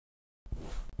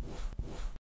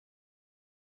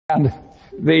And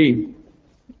the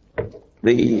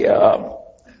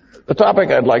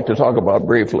topic I'd like to talk about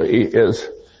briefly is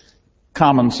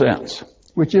common sense.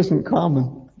 Which isn't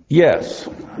common. Yes.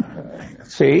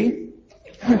 See?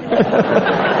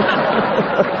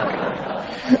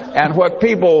 And what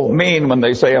people mean when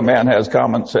they say a man has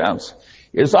common sense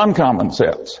is uncommon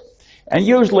sense. And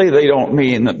usually they don't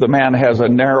mean that the man has a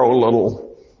narrow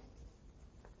little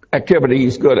activity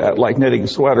he's good at, like knitting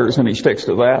sweaters, and he sticks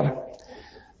to that.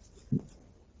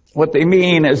 What they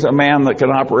mean is a man that can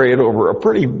operate over a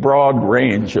pretty broad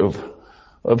range of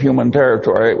human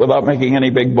territory without making any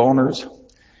big boners.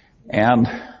 And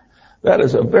that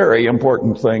is a very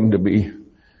important thing to be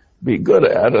good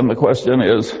at, and the question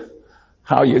is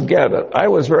how you get it. I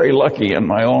was very lucky in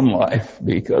my own life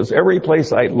because every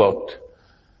place I looked,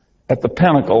 at the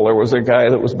pinnacle, there was a guy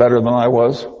that was better than I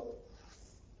was.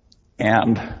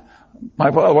 And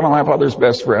one of my father's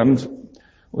best friends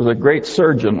was a great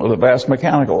surgeon with a vast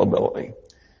mechanical ability.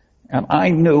 And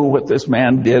I knew what this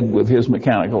man did with his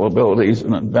mechanical abilities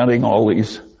in inventing all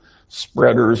these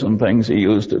spreaders and things he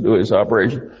used to do his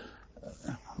operation,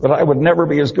 but I would never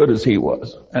be as good as he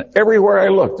was. And everywhere I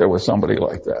looked, there was somebody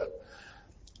like that.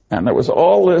 And there was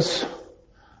all this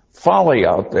folly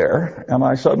out there, and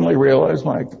I suddenly realized,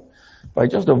 if I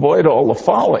just avoid all the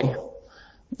folly,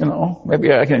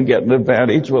 maybe I can get an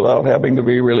advantage without having to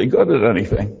be really good at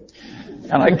anything.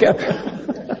 And I kept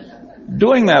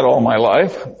doing that all my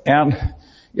life, and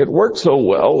it worked so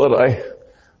well that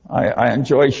I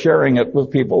enjoy sharing it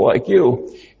with people like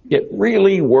you. It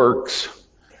really works